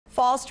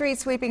Fall street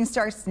sweeping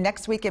starts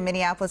next week in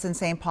Minneapolis and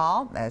St.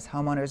 Paul. As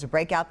homeowners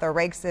break out their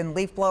rakes and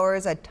leaf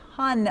blowers, a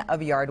ton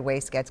of yard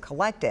waste gets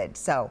collected.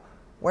 So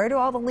where do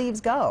all the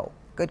leaves go?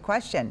 Good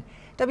question.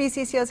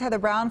 WCCO's Heather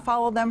Brown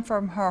followed them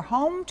from her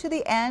home to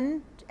the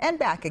end and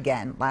back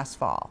again last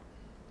fall.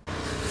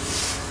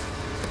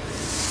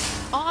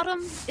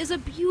 Autumn is a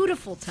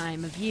beautiful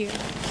time of year.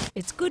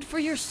 It's good for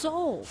your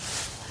soul,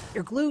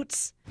 your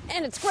glutes.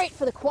 And it's great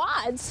for the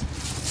quads.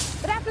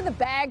 But after the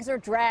bags are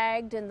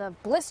dragged and the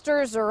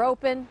blisters are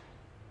open,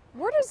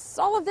 where does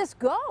all of this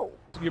go?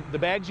 The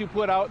bags you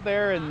put out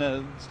there and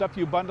the stuff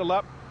you bundle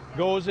up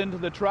goes into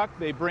the truck.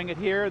 They bring it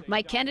here.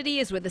 Mike Kennedy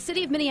is with the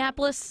city of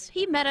Minneapolis.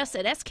 He met us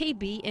at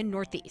SKB in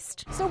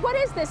Northeast. So what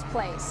is this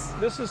place?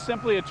 This is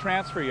simply a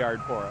transfer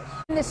yard for us.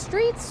 And the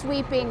street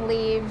sweeping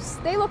leaves,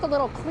 they look a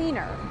little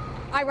cleaner,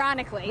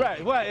 ironically.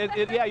 Right. Well,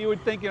 yeah, you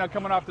would think,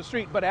 coming off the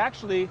street, but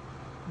actually,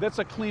 that's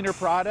a cleaner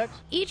product.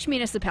 Each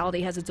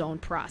municipality has its own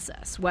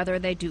process. Whether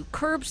they do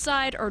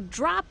curbside or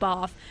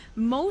drop-off,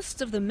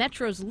 most of the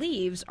Metro's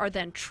leaves are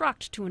then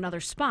trucked to another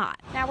spot.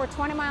 Now we're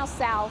 20 miles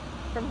south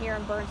from here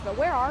in Burnsville.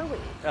 Where are we?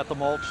 At the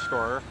mulch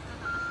store.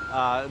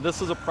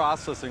 This is a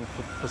processing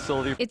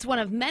facility. It's one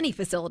of many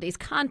facilities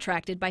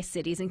contracted by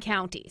cities and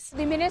counties.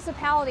 The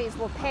municipalities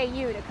will pay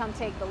you to come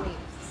take the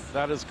leaves.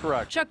 That is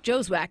correct. Chuck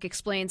Joswack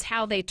explains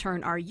how they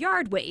turn our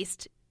yard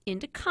waste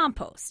into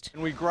compost.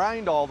 And we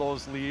grind all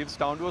those leaves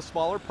down to a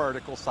smaller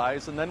particle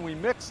size, and then we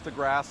mix the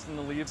grass and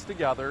the leaves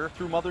together.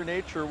 Through Mother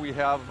Nature, we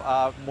have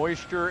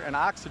moisture and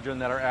oxygen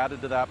that are added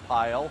to that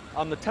pile.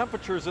 The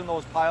temperatures in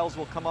those piles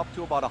will come up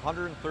to about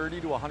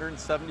 130 to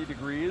 170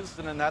 degrees,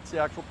 and then that's the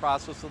actual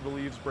process of the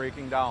leaves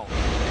breaking down.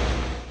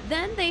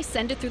 Then they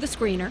send it through the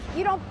screener.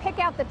 You don't pick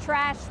out the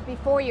trash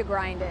before you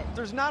grind it.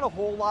 There's not a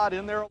whole lot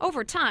in there.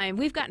 Over time,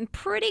 we've gotten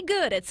pretty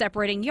good at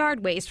separating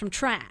yard waste from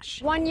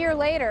trash. 1 year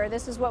later,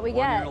 this is what we get.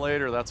 1 year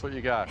later, that's what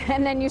you got.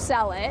 And then you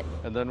sell it.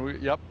 And then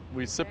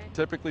we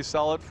typically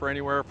sell it for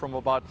anywhere from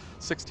about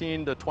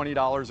 $16 to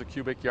 $20 a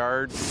cubic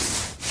yard.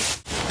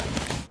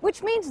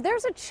 Which means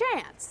there's a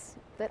chance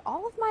that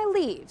all of my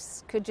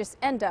leaves could just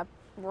end up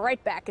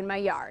right back in my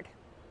yard.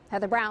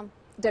 Heather Brown,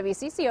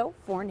 WCCO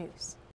 4 News.